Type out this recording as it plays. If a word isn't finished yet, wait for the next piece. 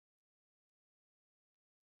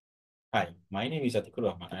Hi, my name is Atikur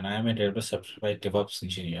Rahman and I am a database certified DevOps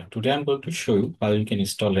engineer. Today I'm going to show you how you can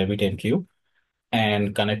install RabbitMQ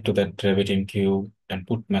and connect to that RabbitMQ and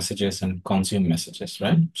put messages and consume messages,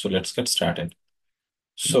 right? So let's get started.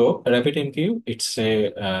 So RabbitMQ, it's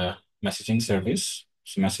a messaging service,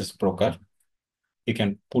 it's a message broker. You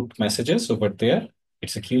can put messages over there.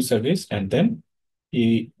 It's a queue service, and then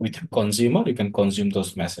with consumer, you can consume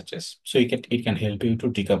those messages. So it can help you to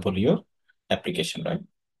decouple your application, right?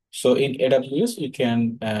 So in AWS, you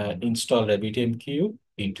can install RabbitMQ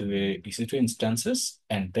into a EC2 instances,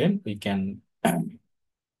 and then we can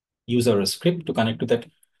use our script to connect to that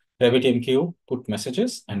RabbitMQ, put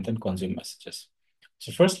messages, and then consume messages.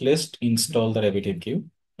 So first, let's install the RabbitMQ.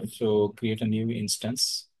 So create a new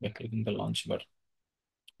instance by clicking the launch button.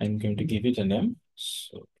 I'm going to give it a name.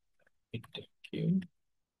 So RabbitMQ,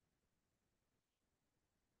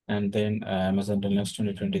 and then Amazon Linux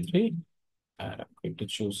 2023. I'm going to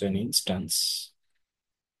choose an instance.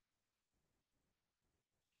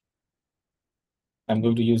 I'm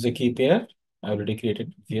going to use a key pair. I already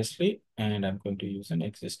created previously, and I'm going to use an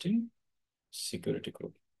existing security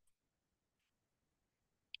group.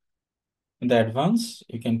 In the advanced,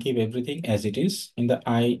 you can keep everything as it is. In the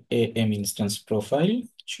IAM instance profile,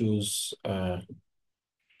 choose a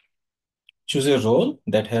role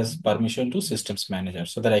that has permission to systems manager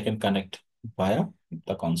so that I can connect via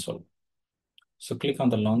the console. So click on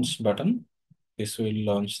the launch button. This will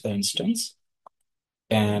launch the instance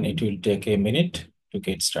and it will take a minute to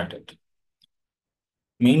get started.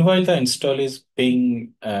 Meanwhile, the install is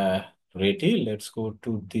being ready. Let's go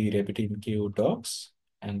to the RabbitMQ docs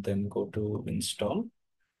and then go to install.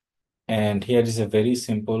 And here is a very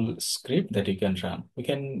simple script that you can run. We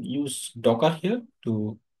can use Docker here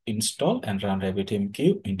to install and run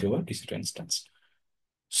RabbitMQ into our EC2 instance.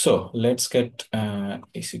 So let's get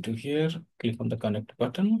EC2 here. Click on the connect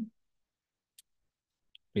button,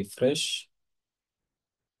 refresh.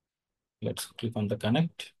 Let's click on the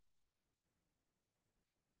connect.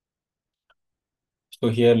 So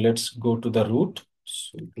here, let's go to the root.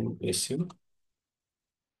 So to su,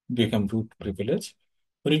 become root privilege.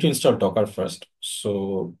 We need to install Docker first.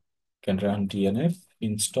 So can run dnf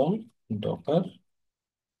install Docker,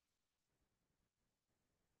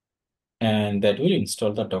 and that will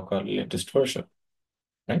install the Docker latest version,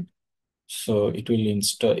 right? So it will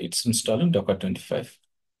install, it's installing Docker 25.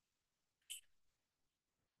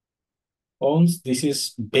 Once this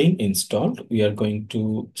is being installed, we are going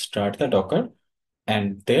to start the Docker,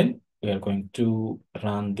 and then we are going to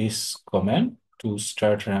run this command to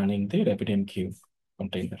start running the RabbitMQ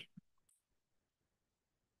container.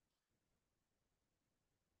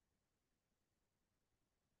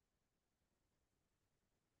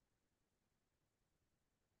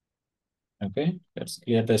 Okay, let's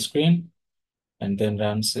clear the screen and then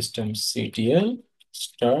run systemctl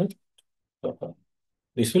start Docker.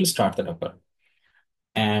 This will start the Docker.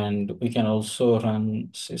 And we can also run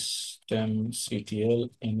systemctl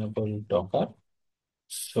enable Docker.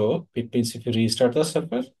 So it means if you restart the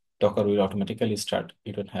server, Docker will automatically start.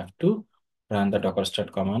 You don't have to run the Docker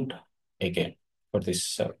start command again for this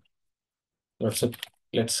server.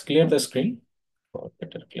 Let's clear the screen for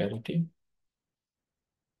better clarity.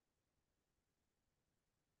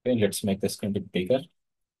 Okay, let's make the screen a bit bigger,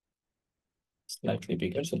 slightly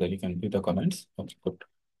bigger, so that you can view the comments. Okay, good.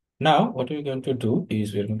 Now, what we're going to do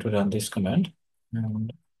is we're going to run this command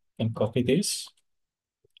and copy this,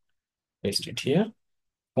 paste it here.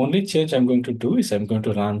 Only change I'm going to do is I'm going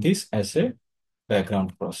to run this as a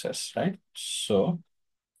background process, right? So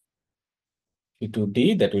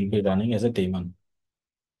E2D, that will be running as a daemon.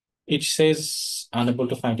 It says unable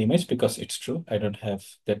to find image because it's true. I don't have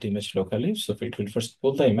that image locally. So it will first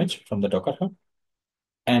pull the image from the Docker Hub,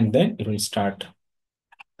 and then it will start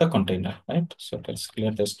the container, right? So let's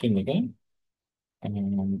clear the screen again.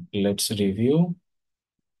 And let's review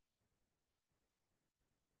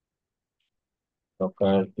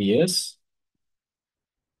Docker PS.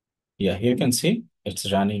 Yeah, here you can see it's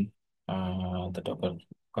running the Docker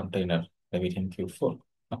container RabbitMQ4.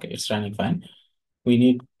 Okay, it's running fine. We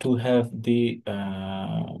need to have the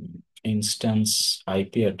instance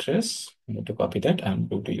IP address. I need to copy that and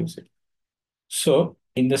go to use it. So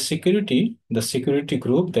in the security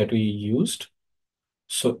group that we used,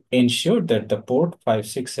 so ensure that the port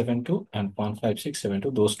 5672 and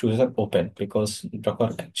 15672, those two are open because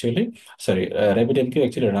Docker actually, RabbitMQ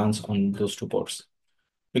actually runs on those two ports.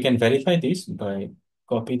 We can verify this by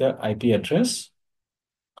copy the IP address,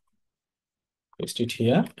 paste it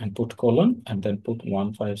here and put colon and then put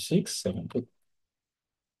 15672.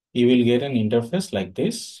 You will get an interface like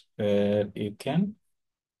this where you can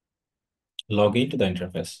log into the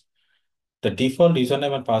interface. The default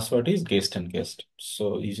username and password is guest and guest.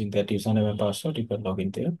 So using that username and password, you can log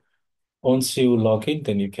in there. Once you log in,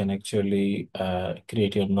 then you can actually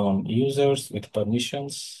create your known users with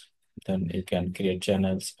permissions. Then you can create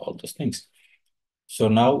channels, all those things. So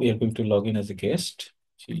now we are going to log in as a guest,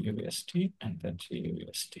 GUST, and then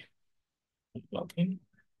GUST. Log in.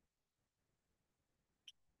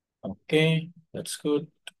 Okay, that's good.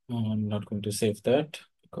 I'm not going to save that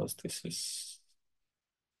because this is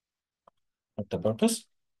not the purpose.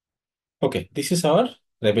 Okay, this is our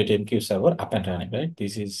RabbitMQ server up and running, right?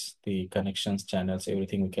 This is the connections, channels,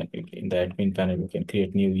 everything we can do. In the admin panel, we can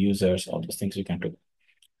create new users, all those things we can do.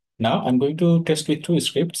 Now I'm going to test with two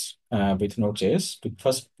scripts with Node.js to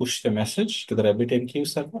first push the message to the RabbitMQ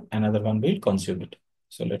server. Another one will consume it.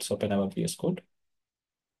 So let's open our VS Code.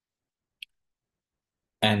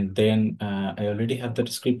 And then I already have that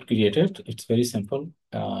script created. It's very simple.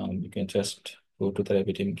 You can just go to the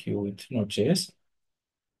RabbitMQ with Node.js.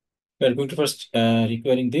 We're going to first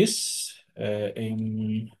requiring this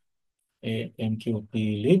MQP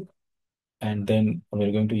lib, and then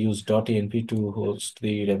we're going to use .env to host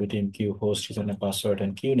the RabbitMQ host username, password,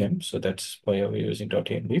 and queue name. So that's why we're using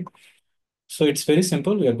 .env. So it's very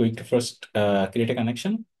simple. We are going to first create a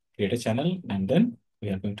connection, create a channel, and then we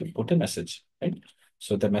are going to put a message, right?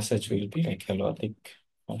 So the message will be like, hello, Atik,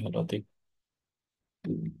 hello, Atik.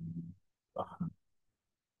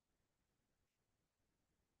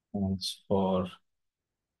 Thanks for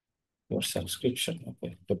your subscription.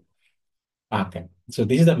 Okay. Okay. So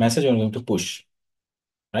this is the message we're going to push,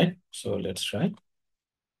 right? So let's try.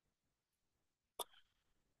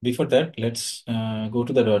 Before that, let's go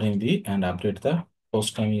to the .env and update the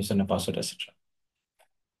host name, username, password, etc.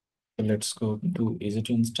 So let's go to EC2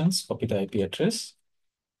 instance, copy the IP address,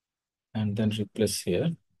 and then replace here.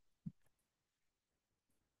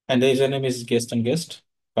 And the username is guest and guest,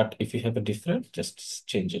 but if you have a different, just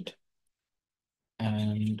change it.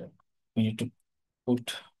 And we need to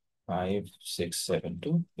put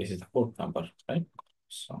 5672. This is the port number, right?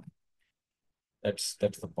 So that's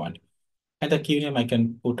the point. And the key name I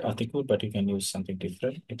can put Atiku, but you can use something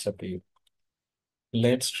different. It's up to you.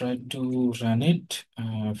 Let's try to run it.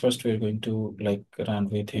 First, we're going to like run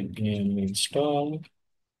with npm install,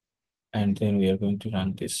 and then we are going to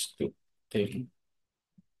run this thing.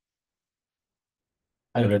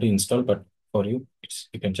 I already installed, but for you,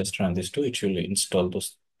 you can just run this too. It will install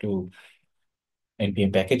those two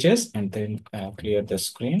npm packages, and then clear the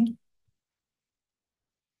screen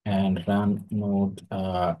and run node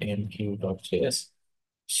mq.js.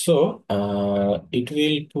 So it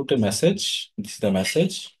will put a message. This is the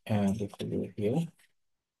message, and if you go here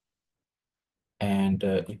and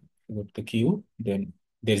if you go to the queue, then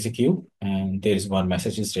there is a queue and there is one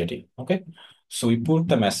message is ready. Okay, so we put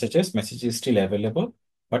the messages. Message is still available,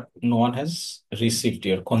 but no one has received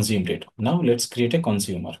or consumed it. Now let's create a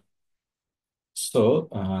consumer. So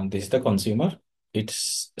this is the consumer.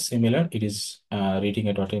 It's similar. It is reading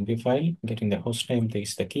a .env file, getting the host name. This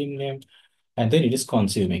is the key name, and then it is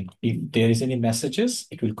consuming. If there is any messages,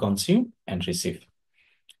 it will consume and receive.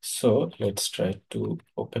 So let's try to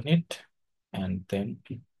open it and then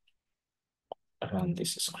run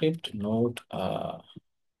this script node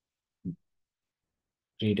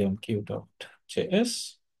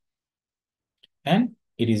readmq.js, and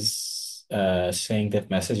it is saying that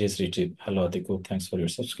message is retrieved. Hello, Adiku, thanks for your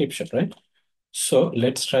subscription, right? So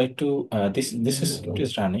let's try to this is it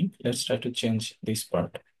is running. Let's try to change this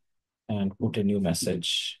part and put a new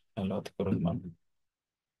message. Hello, Adiku Rahman.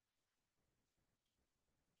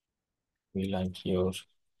 We like your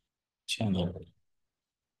channel.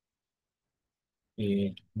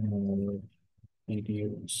 Create more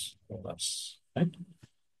videos for us, right?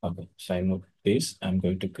 Okay, so I move this. I'm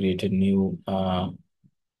going to create a new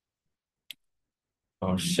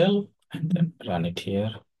PowerShell and then run it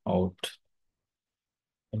here out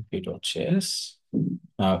mp.js.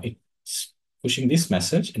 Now it's pushing this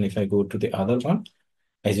message, and if I go to the other one,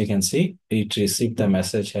 as you can see, it received the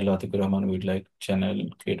message, hello, Atikur Rahman, we'd like channel,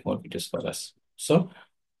 create more videos for us. So,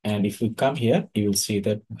 and if you come here, you will see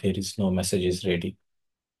that there is no messages ready.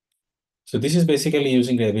 So this is basically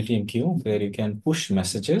using RabbitMQ, where you can push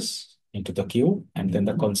messages into the queue, and then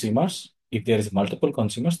the consumers, if there is multiple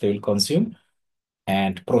consumers, they will consume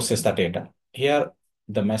and process the data. Here,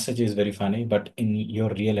 the message is very funny, but in your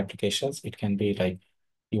real applications, it can be like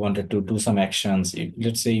you wanted to do some actions.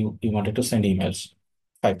 Let's say you wanted to send emails,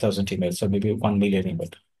 5,000 emails, or maybe 1 million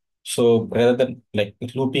emails. So rather than like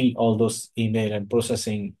looping all those email and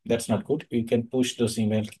processing, that's not good. You can push those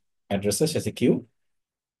email addresses as a queue.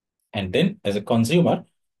 And then as a consumer,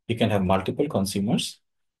 you can have multiple consumers,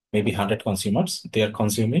 maybe 100 consumers. They are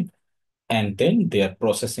consuming, and then they are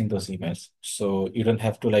processing those emails. So you don't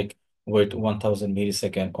have to like wait 1000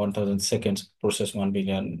 millisecond, 1000 seconds, process 1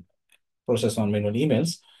 million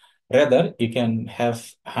emails. Rather, you can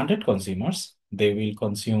have 100 consumers. They will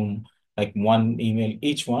consume like one email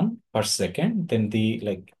each one per second. Then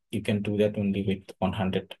you can do that only with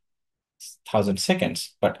 100,000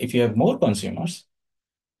 seconds. But if you have more consumers,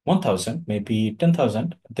 1000, maybe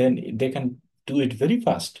 10,000, then they can do it very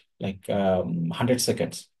fast, like 100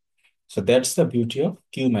 seconds. So that's the beauty of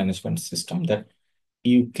queue management system, that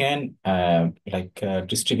you can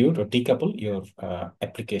distribute or decouple your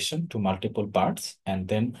application to multiple parts. And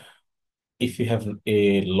then if you have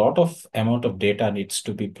a lot of amount of data needs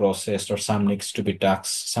to be processed, or some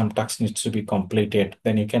tasks needs to be completed,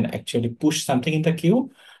 then you can actually push something in the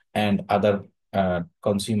queue, and other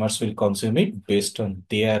consumers will consume it based on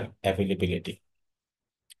their availability.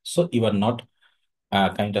 So you are not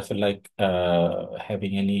having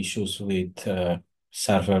any issues with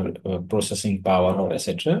server processing power or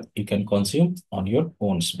etc. You can consume on your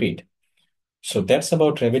own speed. So that's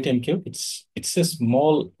about RabbitMQ. It's a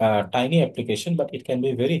small, tiny application, but it can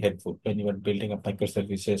be very helpful when you are building up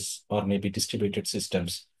microservices or maybe distributed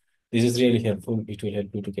systems. This is really helpful. It will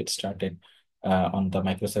help you to get started on the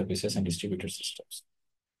microservices and distributed systems.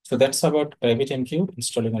 So that's about RabbitMQ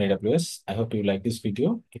installing on AWS. I hope you like this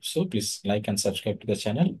video. If so, please like and subscribe to the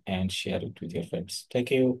channel and share it with your friends.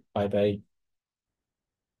 Thank you. Bye bye.